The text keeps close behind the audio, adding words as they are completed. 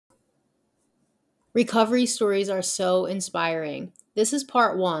Recovery stories are so inspiring. This is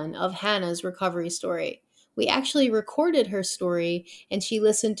part one of Hannah's recovery story. We actually recorded her story and she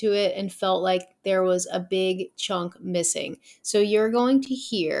listened to it and felt like there was a big chunk missing. So you're going to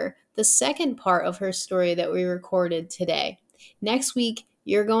hear the second part of her story that we recorded today. Next week,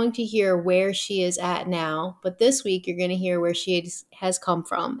 you're going to hear where she is at now, but this week you're going to hear where she has come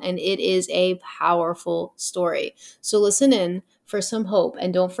from, and it is a powerful story. So listen in for some hope,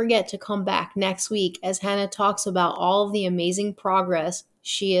 and don't forget to come back next week as Hannah talks about all of the amazing progress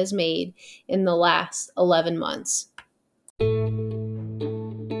she has made in the last 11 months.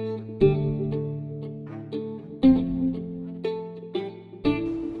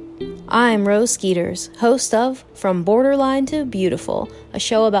 I'm Rose Skeeters, host of From Borderline to Beautiful, a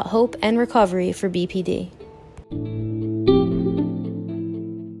show about hope and recovery for BPD.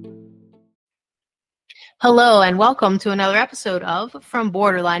 Hello and welcome to another episode of From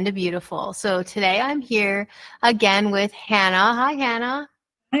Borderline to Beautiful. So today I'm here again with Hannah. Hi, Hannah.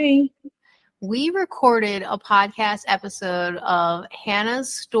 Hi. We recorded a podcast episode of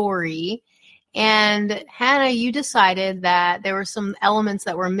Hannah's story. And Hannah, you decided that there were some elements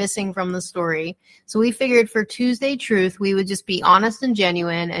that were missing from the story. So we figured for Tuesday Truth, we would just be honest and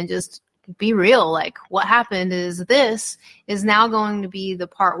genuine and just be real. Like, what happened is this is now going to be the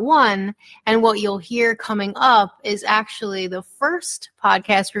part one. And what you'll hear coming up is actually the first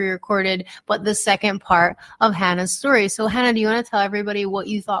podcast we recorded, but the second part of Hannah's story. So Hannah, do you want to tell everybody what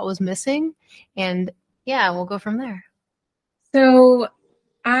you thought was missing? And yeah, we'll go from there. So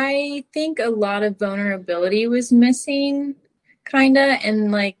I think a lot of vulnerability was missing, kind of,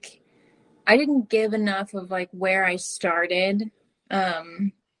 and like I didn't give enough of like where I started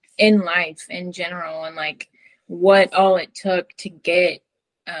in life in general, and like what all it took to get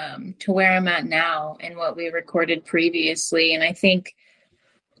to where I'm at now and what we recorded previously. And I think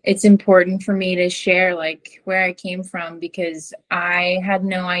it's important for me to share like where I came from, because I had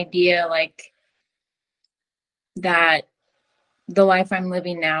no idea like that the life I'm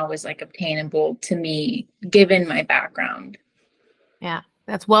living now was like obtainable to me, given my background. Yeah,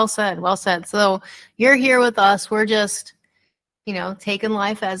 that's well said. Well said. So you're here with us. We're just, taking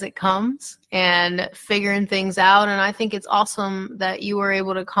life as it comes and figuring things out. And I think it's awesome that you were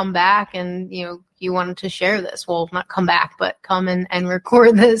able to come back and, you wanted to share this. Well, not come back, but come and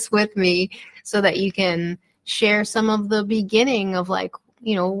record this with me so that you can share some of the beginning of like,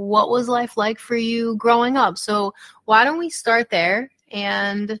 what was life like for you growing up? So why don't we start there?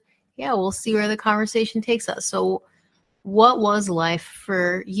 And yeah, we'll see where the conversation takes us. So what was life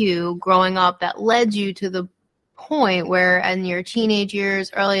for you growing up that led you to the point where in your teenage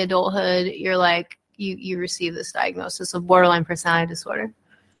years, early adulthood, you're like, you receive this diagnosis of borderline personality disorder?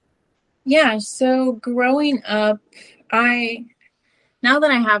 Yeah. So growing up, now that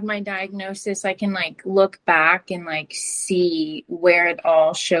I have my diagnosis, I can like look back and like see where it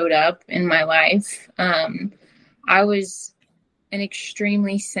all showed up in my life. I was an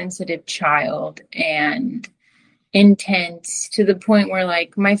extremely sensitive child and intense, to the point where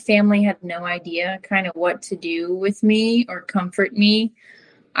like my family had no idea kind of what to do with me or comfort me.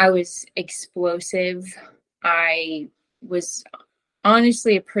 I was explosive. I was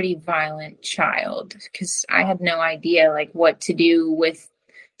honestly a pretty violent child because I had no idea like what to do with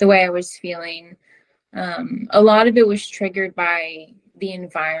the way I was feeling. A lot of it was triggered by the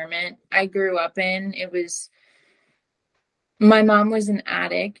environment I grew up in. My mom was an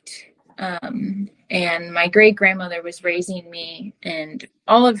addict, and my great grandmother was raising me, and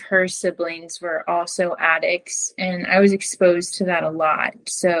all of her siblings were also addicts, and I was exposed to that a lot.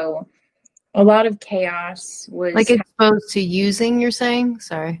 So a lot of chaos was like exposed to using, you're saying?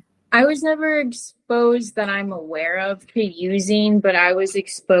 Sorry. I was never exposed that I'm aware of to using, but I was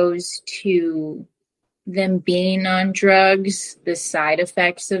exposed to them being on drugs, the side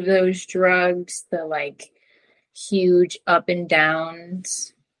effects of those drugs, the like huge up and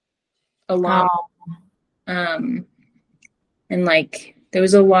downs along. And like there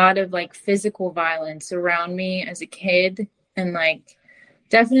was a lot of like physical violence around me as a kid, and like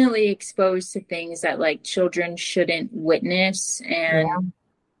definitely exposed to things that like children shouldn't witness. And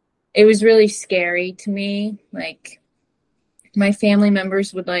it was really scary to me. Like my family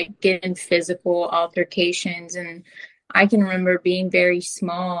members would like get in physical altercations, and I can remember being very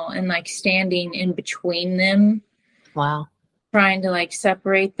small and like standing in between them. Wow. Trying to like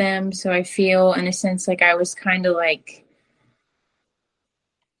separate them. So I feel in a sense like I was kind of like,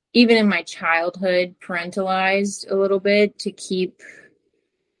 even in my childhood, parentalized a little bit to keep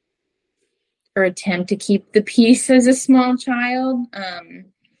or attempt to keep the peace as a small child.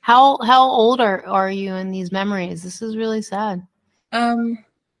 How old are you in these memories? This is really sad.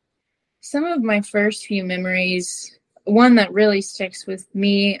 Some of my first few memories, one that really sticks with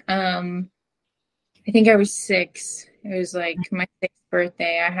me, I think I was 6. It was like my 6th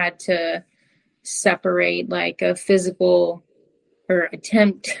birthday. I had to separate like a physical or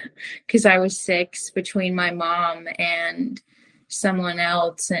attempt because I was 6 between my mom and someone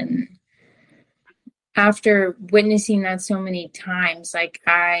else. And after witnessing that so many times, like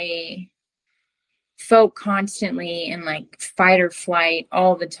I felt constantly in like fight or flight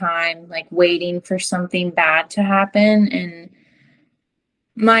all the time, like waiting for something bad to happen. And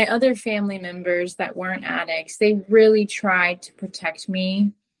my other family members that weren't addicts, they really tried to protect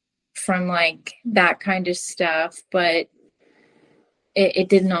me from like that kind of stuff, but it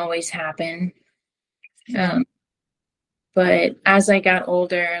didn't always happen. But as I got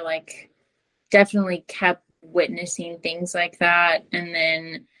older, like definitely kept witnessing things like that. And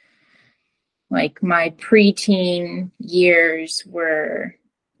then like my preteen years were,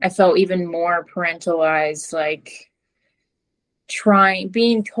 I felt even more parentalized, like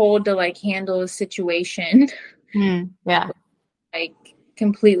being told to like handle a situation Yeah. like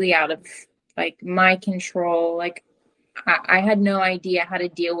completely out of like my control. Like I had no idea how to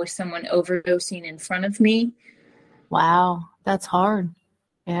deal with someone overdosing in front of me. Wow. That's hard.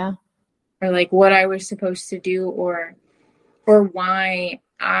 Yeah. Or like what I was supposed to do, or why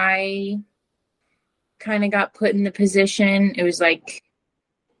I kind of got put in the position. It was like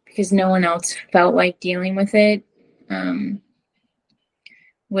because no one else felt like dealing with it,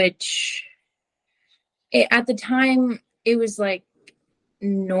 which at the time it was like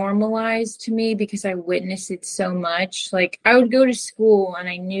normalized to me because I witnessed it so much. Like I would go to school and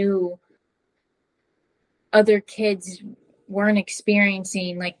I knew other kids weren't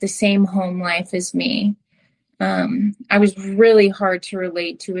experiencing like the same home life as me. I was really hard to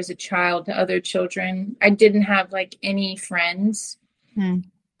relate to as a child to other children. I didn't have like any friends.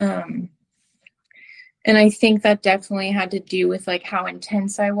 Um, and I think that definitely had to do with like how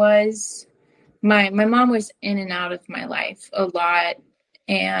intense I was. My mom was in and out of my life a lot,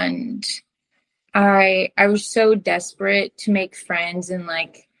 and I was so desperate to make friends and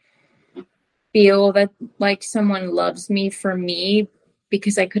like feel that like someone loves me for me,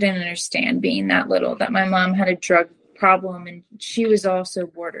 because I couldn't understand being that little, that my mom had a drug problem and she was also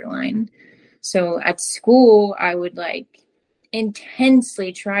borderline. So at school, I would like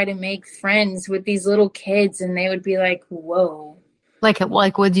intensely try to make friends with these little kids, and they would be like, whoa. Like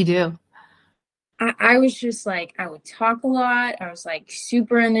what'd you do? I was just like, I would talk a lot. I was like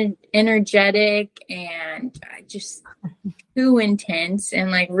super energetic and I just too intense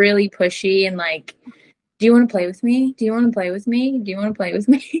and like really pushy and like, do you want to play with me? Do you want to play with me? Do you want to play with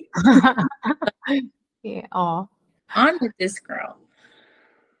me? Yeah. Oh. On with this girl.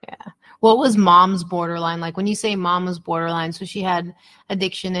 Yeah. What was mom's borderline like? When you say mom was borderline, so she had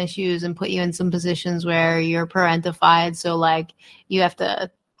addiction issues and put you in some positions where you're parentified, so like you have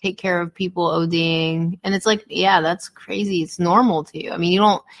to take care of people ODing, and it's like, yeah, that's crazy. It's normal to you. I mean, you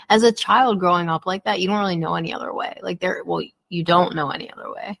don't, as a child growing up like that, you don't really know any other way. Like you don't know any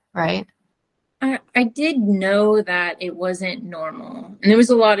other way, right? I did know that it wasn't normal. And there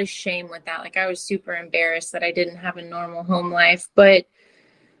was a lot of shame with that. Like I was super embarrassed that I didn't have a normal home life. But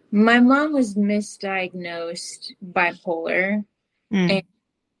my mom was misdiagnosed bipolar. And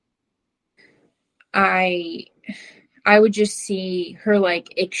I would just see her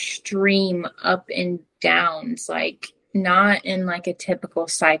like extreme up and downs, like not in like a typical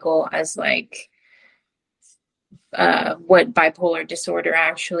cycle as like what bipolar disorder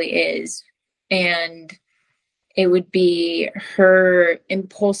actually is. And it would be her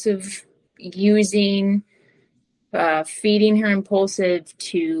impulsive using, feeding her impulsive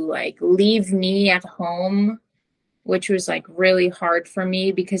to like leave me at home, which was like really hard for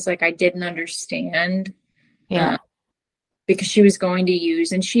me because like I didn't understand. Yeah. Because she was going to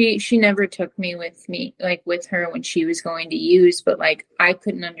use, and she never took me like with her when she was going to use, but like I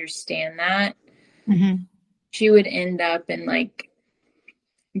couldn't understand that. She would end up in like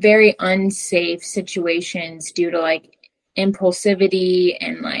very unsafe situations due to like impulsivity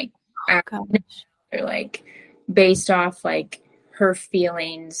and like or like based off like her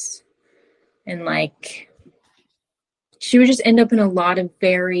feelings, and like she would just end up in a lot of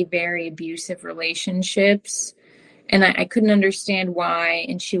very, very abusive relationships, and I couldn't understand why.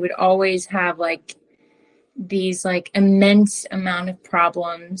 And she would always have like these like immense amount of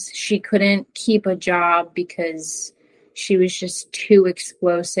problems. She couldn't keep a job because she was just too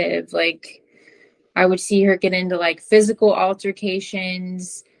explosive. Like I would see her get into like physical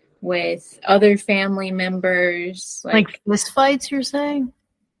altercations with other family members. Like fist fights, you're saying?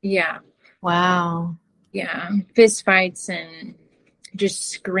 Yeah. Wow. Yeah. Fist fights. And just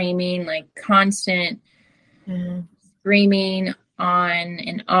screaming, like constant Mhm. screaming on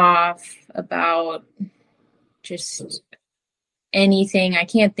and off about just anything. I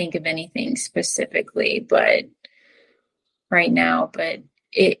can't think of anything specifically, but right now, but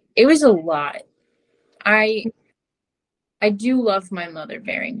it was a lot. I do love my mother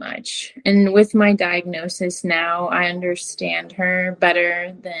very much. And with my diagnosis now, I understand her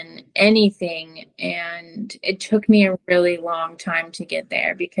better than anything. And it took me a really long time to get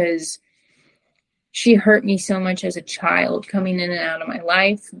there because she hurt me so much as a child, coming in and out of my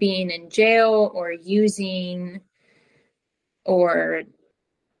life, being in jail or using or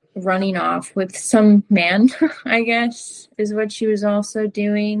running off with some man, I guess, is what she was also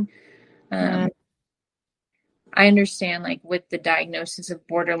doing. Yeah. I understand, like, with the diagnosis of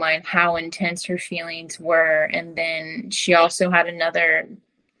borderline, how intense her feelings were. And then she also had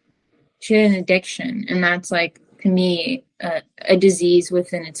she had an addiction. And that's, like, to me, a disease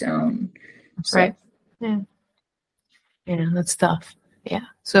within its own. So, Right. Yeah. Yeah, that's tough. Yeah.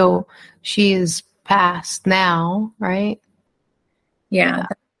 So she is passed now, right? yeah,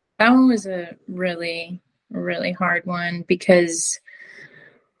 that one was a really, really hard one because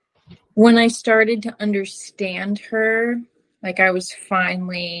when I started to understand her, like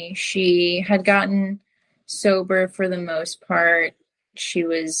she had gotten sober for the most part. She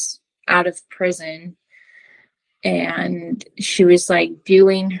was out of prison and she was like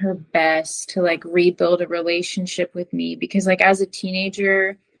doing her best to like rebuild a relationship with me because like as a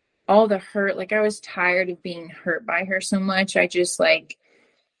teenager, all the hurt, like I was tired of being hurt by her so much. I just like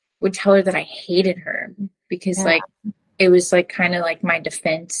would tell her that I hated her because Yeah. like it was like kind of like my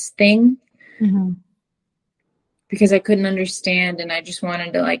defense thing. Mm-hmm. Because I couldn't understand and I just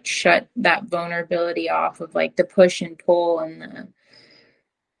wanted to like shut that vulnerability off of like the push and pull and the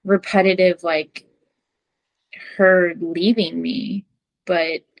repetitive like her leaving me.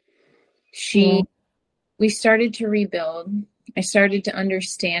 But Yeah. we started to rebuild. I started to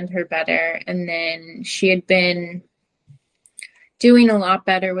understand her better, and then she had been doing a lot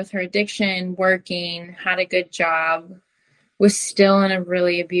better with her addiction, working, had a good job, was still in a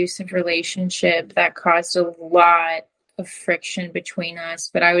really abusive relationship that caused a lot of friction between us,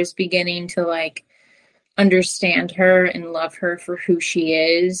 but I was beginning to like understand her and love her for who she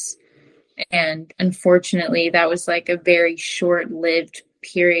is. And unfortunately, that was like a very short-lived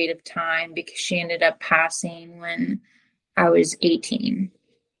period of time because she ended up passing when I was 18.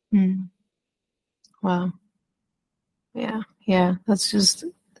 Mm. Wow. Yeah. Yeah. That's just,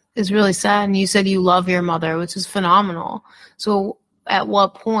 it's really sad. And you said you love your mother, which is phenomenal. So at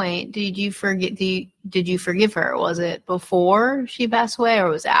what point did you did you forgive her? Was it before she passed away or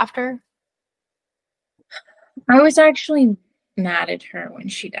was it after? I was actually mad at her when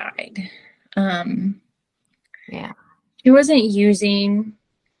she died. Um, Yeah. she wasn't using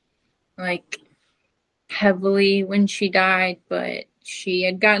like heavily when she died, but she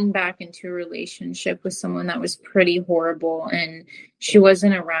had gotten back into a relationship with someone that was pretty horrible, and she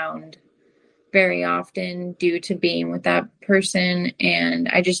wasn't around very often due to being with that person, and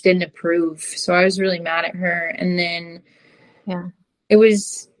I just didn't approve. So I was really mad at her. And then Yeah. it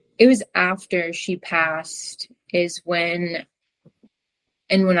was after she passed is when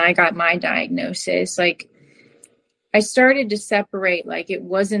I got my diagnosis, like I started to separate, like it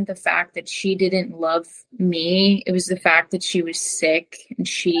wasn't the fact that she didn't love me, it was the fact that she was sick and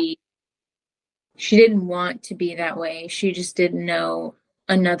she didn't want to be that way. She just didn't know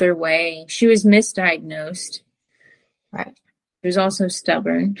another way. She was misdiagnosed. Right. She was also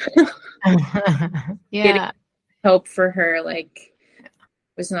stubborn. Getting Yeah. help for her like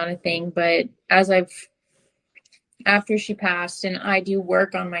was not a thing, but after she passed and I do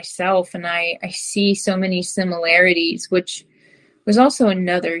work on myself and I see so many similarities, which was also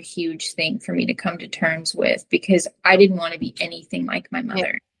another huge thing for me to come to terms with because I didn't want to be anything like my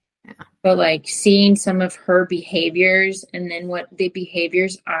mother. Yeah. But like seeing some of her behaviors and then what the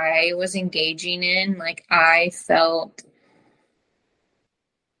behaviors I was engaging in, like I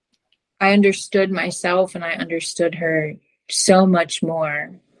understood myself and I understood her so much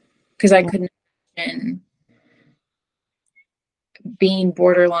more because I couldn't imagine being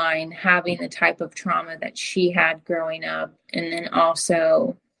borderline, having the type of trauma that she had growing up, and then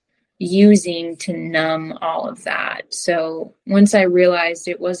also using to numb all of that. So once I realized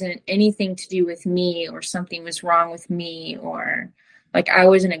it wasn't anything to do with me or something was wrong with me or like I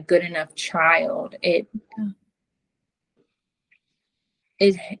wasn't a good enough child, it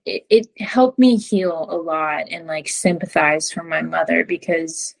helped me heal a lot and like sympathize for my mother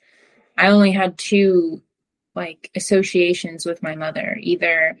because I only had two like associations with my mother.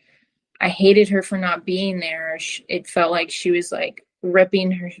 Either I hated her for not being there, or it felt like she was like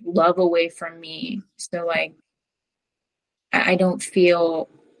ripping her love away from me. So like, I don't feel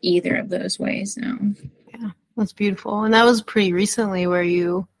either of those ways now. Yeah, that's beautiful. And that was pretty recently where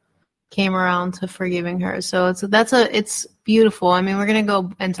you came around to forgiving her. So it's beautiful. I mean, we're going to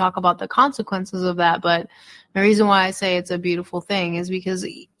go and talk about the consequences of that, but the reason why I say it's a beautiful thing is because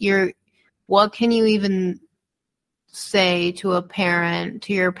what can you even say to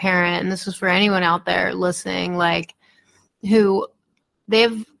your parent, and this is for anyone out there listening, like, who they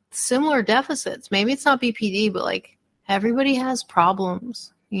have similar deficits. Maybe it's not BPD, but like everybody has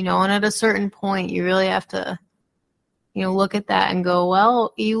problems, and at a certain point you really have to, look at that and go,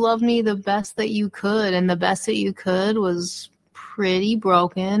 well, you loved me the best that you could, and the best that you could was pretty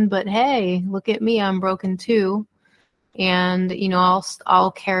broken, but hey, look at me, I'm broken too. And,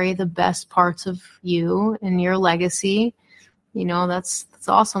 I'll carry the best parts of you and your legacy. That's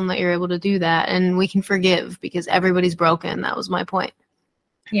awesome that you're able to do that. And we can forgive because everybody's broken. That was my point.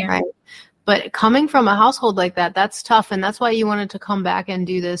 Yeah. Right. But coming from a household like that, that's tough. And that's why you wanted to come back and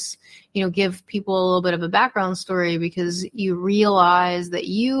do this, give people a little bit of a background story, because you realize that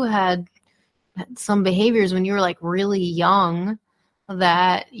you had some behaviors when you were like really young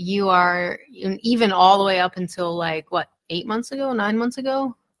that you are even all the way up until like, what, 9 months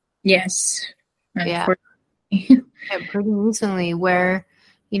ago? Yes. Yeah. Yeah, pretty recently, where,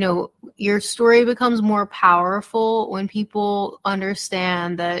 your story becomes more powerful when people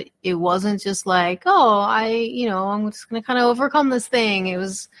understand that it wasn't just like, oh, I'm just going to kind of overcome this thing. It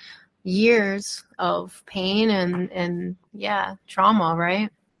was years of pain and trauma, right?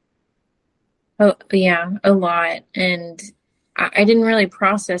 Oh, yeah, a lot. And I didn't really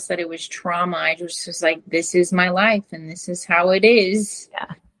process that it was trauma. I just was like, this is my life and this is how it is.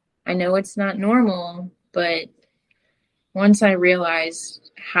 Yeah. I know it's not normal, but once I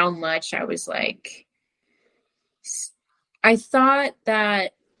realized how much I was like, I thought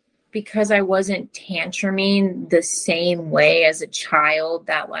that because I wasn't tantruming the same way as a child,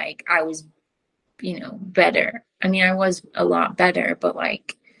 that like I was, better. I mean, I was a lot better, but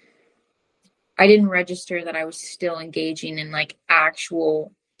like I didn't register that I was still engaging in like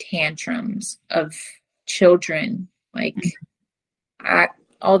actual tantrums of children. Like,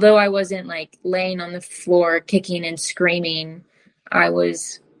 although I wasn't like laying on the floor, kicking and screaming, I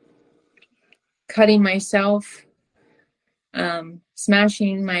was cutting myself,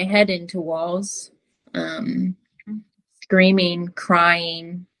 smashing my head into walls, screaming,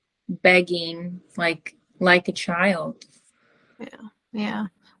 crying, begging, like a child. Yeah. Yeah.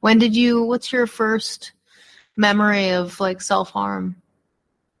 What's your first memory of like self-harm?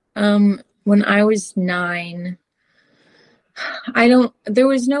 When I was 9, there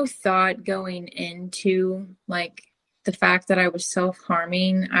was no thought going into like the fact that I was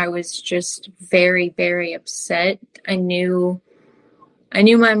self-harming. I was just very, very upset. I knew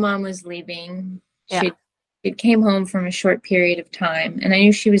my mom was leaving. Yeah. She came home from a short period of time, and I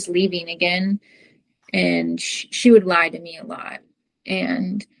knew she was leaving again, and she would lie to me a lot.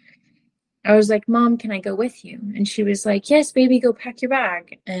 And I was like, Mom, can I go with you? And she was like, yes, baby, go pack your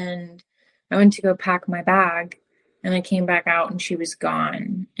bag. And I went to go pack my bag, and I came back out and she was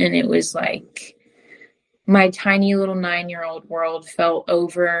gone. And it was like my tiny little 9-year-old world fell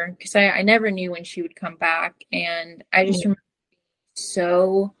over, because I never knew when she would come back. And I just remember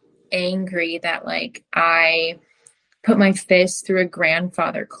so angry that like I put my fist through a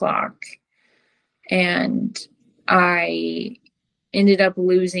grandfather clock, and I ended up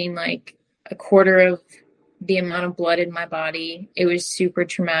losing like a quarter of the amount of blood in my body. It was super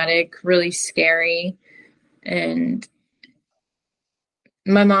traumatic, really scary. And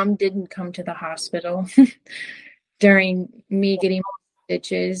my mom didn't come to the hospital during me getting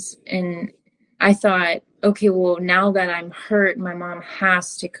stitches. And I thought, okay, well, now that I'm hurt, my mom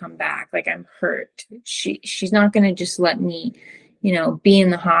has to come back. Like, I'm hurt. She's not going to just let me, be in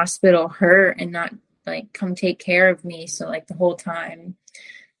the hospital hurt and not like come take care of me. So like the whole time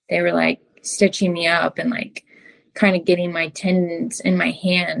they were like stitching me up and like kind of getting my tendons in my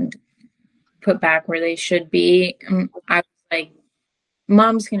hand put back where they should be. I was like,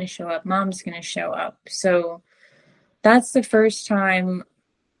 Mom's going to show up. Mom's going to show up. So that's the first time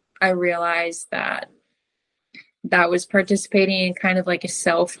I realized that was participating in kind of like a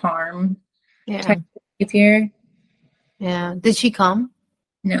self-harm type of behavior. Yeah. Did she come?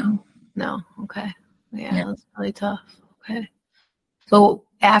 No. Okay. Yeah, No. That's really tough. Okay. So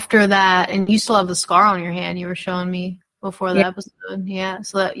after that, and you still have the scar on your hand you were showing me before the episode. Yeah.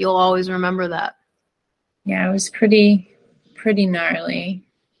 So that you'll always remember that. Yeah, it was pretty gnarly.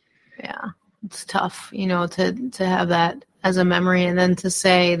 Yeah. It's tough, to have that as a memory, and then to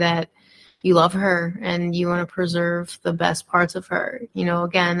say that, you love her and you want to preserve the best parts of her.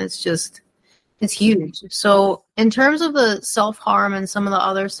 Again, it's huge. So in terms of the self-harm and some of the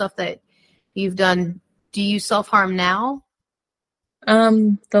other stuff that you've done, do you self-harm now?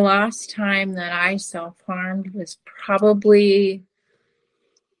 The last time that I self-harmed was probably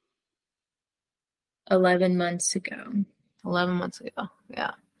 11 months ago. 11 months ago.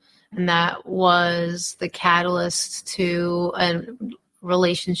 Yeah. And that was the catalyst to a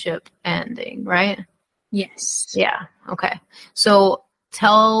relationship ending, right? Yes. Yeah. Okay. So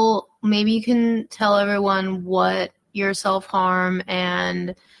maybe you can tell everyone what your self-harm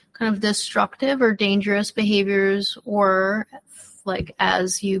and kind of destructive or dangerous behaviors were like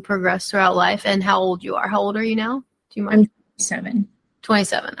as you progress throughout life, and how old you are. How old are you now? Do you mind? I'm 27.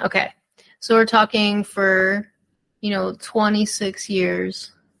 27. Okay. So we're talking for, 26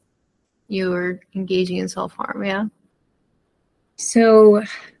 years you were engaging in self-harm, yeah? So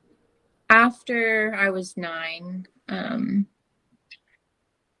after I was 9,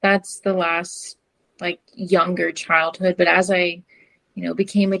 that's the last younger childhood. But as I,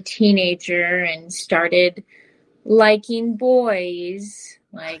 became a teenager and started liking boys,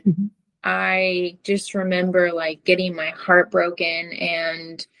 I just remember getting my heart broken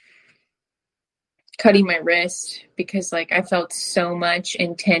and cutting my wrist because I felt so much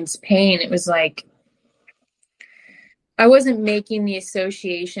intense pain. It was I wasn't making the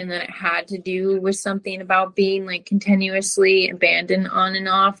association that it had to do with something about being continuously abandoned on and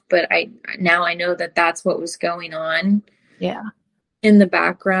off, but now I know that that's what was going on. Yeah. In the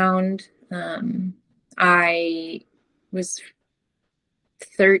background. I was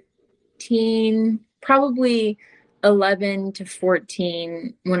 13, probably 11 to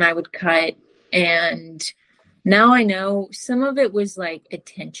 14 when I would cut, and now I know some of it was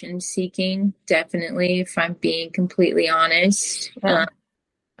attention seeking, definitely, if I'm being completely honest. Yeah.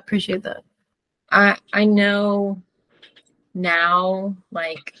 Appreciate that. I know now,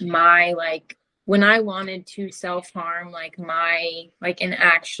 when I wanted to self-harm, and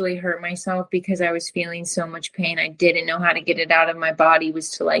actually hurt myself because I was feeling so much pain, I didn't know how to get it out of my body, was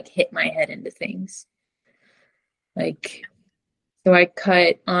to hit my head into things. So I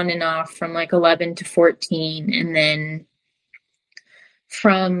cut on and off from 11 to 14, and then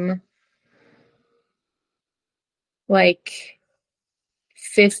from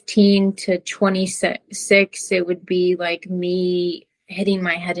 15 to 26, it would be me hitting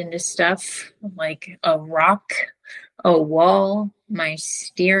my head into stuff like a rock, a wall, my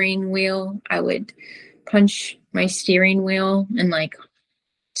steering wheel. I would punch my steering wheel and a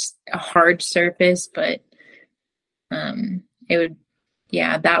hard surface, but it would,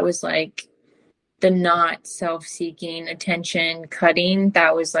 yeah, that was the not self-seeking attention cutting.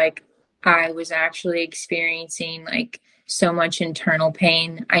 That was I was actually experiencing so much internal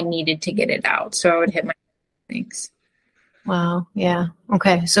pain. I needed to get it out. So I would hit my things. Wow. Yeah.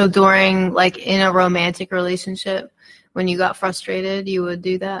 Okay. So during in a romantic relationship, when you got frustrated, you would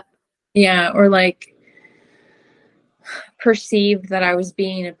do that? Yeah. Or perceived that I was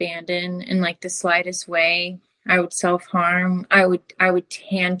being abandoned in the slightest way. I would self-harm. I would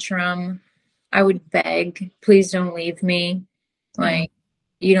tantrum. I would beg, please don't leave me.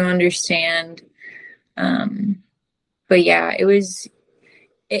 You don't understand. But yeah,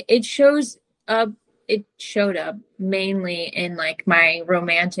 it showed up mainly in my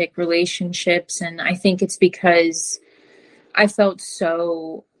romantic relationships. And I think it's because I felt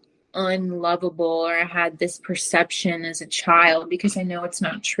so unlovable, or I had this perception as a child, because I know it's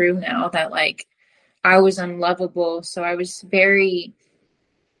not true now, that I was unlovable. So I was very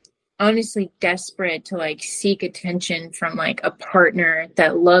honestly desperate to seek attention from a partner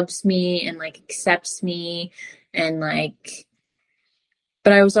that loves me and accepts me, and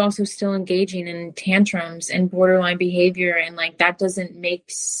but I was also still engaging in tantrums and borderline behavior, and that doesn't make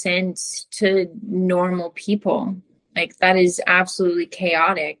sense to normal people. That is absolutely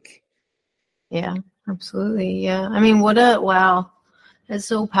chaotic. Yeah, absolutely. Yeah. I mean, wow. It's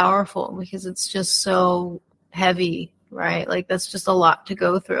so powerful because it's just so heavy, right? That's just a lot to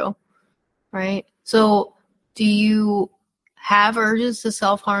go through, right? So do you have urges to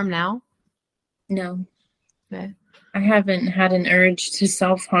self-harm now? No. Okay. I haven't had an urge to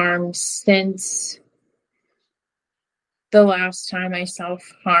self-harm since the last time I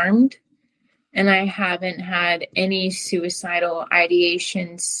self-harmed, and I haven't had any suicidal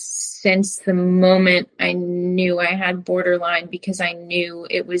ideation since the moment I knew I had borderline, because I knew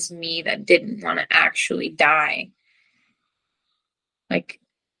it was me that didn't want to actually die. Yeah,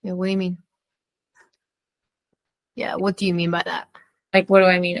 what do you mean? Yeah, what do you mean by that? What do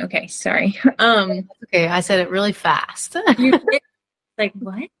I mean? Okay, sorry. Okay, I said it really fast. You did?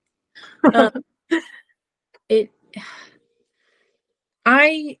 What? Um, it.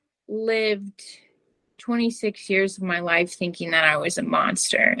 I lived 26 years of my life thinking that I was a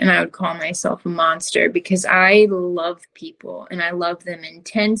monster, and I would call myself a monster because I love people and I love them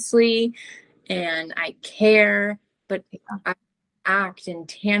intensely and I care, but I act and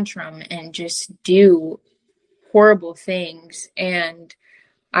tantrum and just do horrible things. And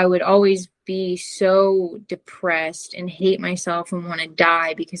I would always be so depressed and hate myself and want to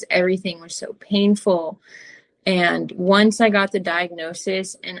die because everything was so painful. And once I got the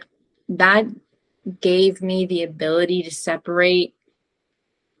diagnosis, and that gave me the ability to separate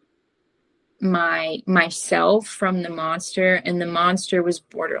myself from the monster, and the monster was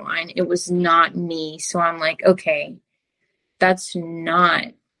borderline. It was not me. So I'm like, okay, that's not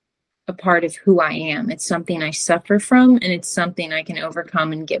a part of who I am. It's something I suffer from, and it's something I can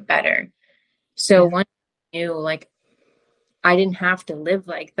overcome and get better. So once I knew, like, I didn't have to live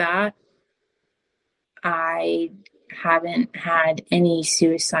like that, I haven't had any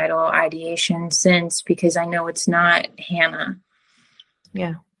suicidal ideation since, because I know it's not Hannah.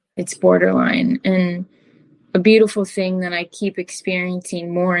 Yeah. It's borderline. And a beautiful thing that I keep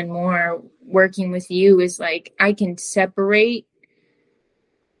experiencing more and more working with you is like, I can separate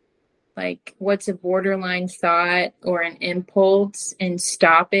like what's a borderline thought or an impulse and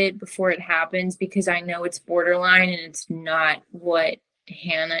stop it before it happens, because I know it's borderline and it's not what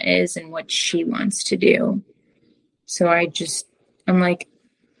Hannah is and what she wants to do. So I'm like,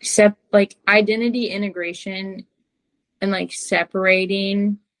 like identity integration and like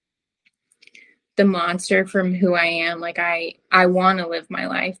separating the monster from who I am. Like I want to live my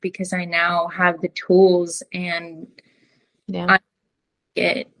life because I now have the tools and I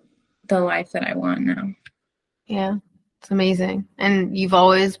get the life that I want now. Yeah, it's amazing. And you've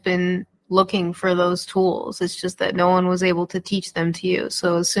always been looking for those tools. It's just that no one was able to teach them to you.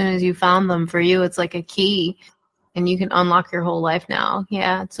 So as soon as you found them, for you, it's like a key and you can unlock your whole life now.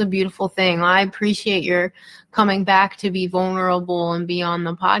 Yeah, it's a beautiful thing. I appreciate your coming back to be vulnerable and be on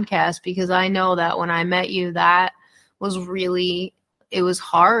the podcast, because I know that when I met you, that was really, it was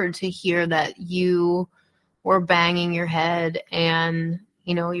hard to hear that you were banging your head and,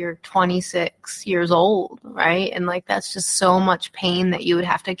 you know, you're 26 years old, right? And like, that's just so much pain that you would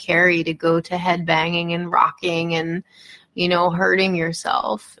have to carry to go to head banging and rocking and, you know, hurting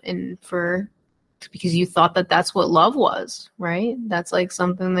yourself, and because you thought that that's what love was, right? That's like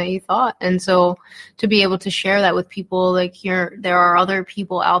something that you thought. And so to be able to share that with people, like there are other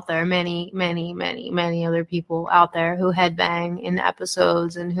people out there, many, many, many, many other people out there who headbang in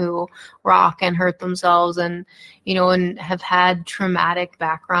episodes and who rock and hurt themselves and, you know, and have had traumatic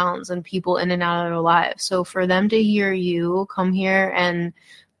backgrounds and people in and out of their lives. So for them to hear you come here and,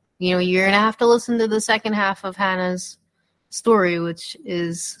 you know, you're going to have to listen to the second half of Hannah's story, which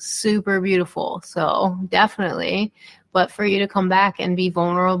is super beautiful. So definitely, but for you to come back and be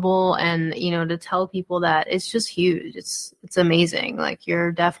vulnerable and, you know, to tell people that, it's just huge. It's amazing. Like,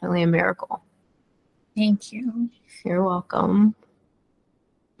 you're definitely a miracle. Thank you. You're welcome.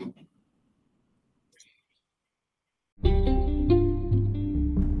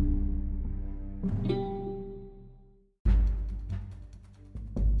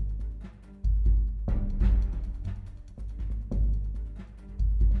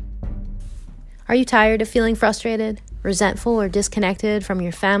 Are you tired of feeling frustrated, resentful, or disconnected from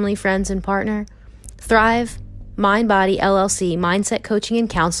your family, friends, and partner? Thrive Mind Body LLC Mindset Coaching and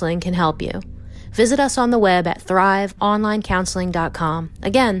Counseling can help you. Visit us on the web at thriveonlinecounseling.com.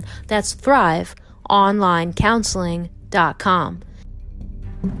 Again, that's thriveonlinecounseling.com.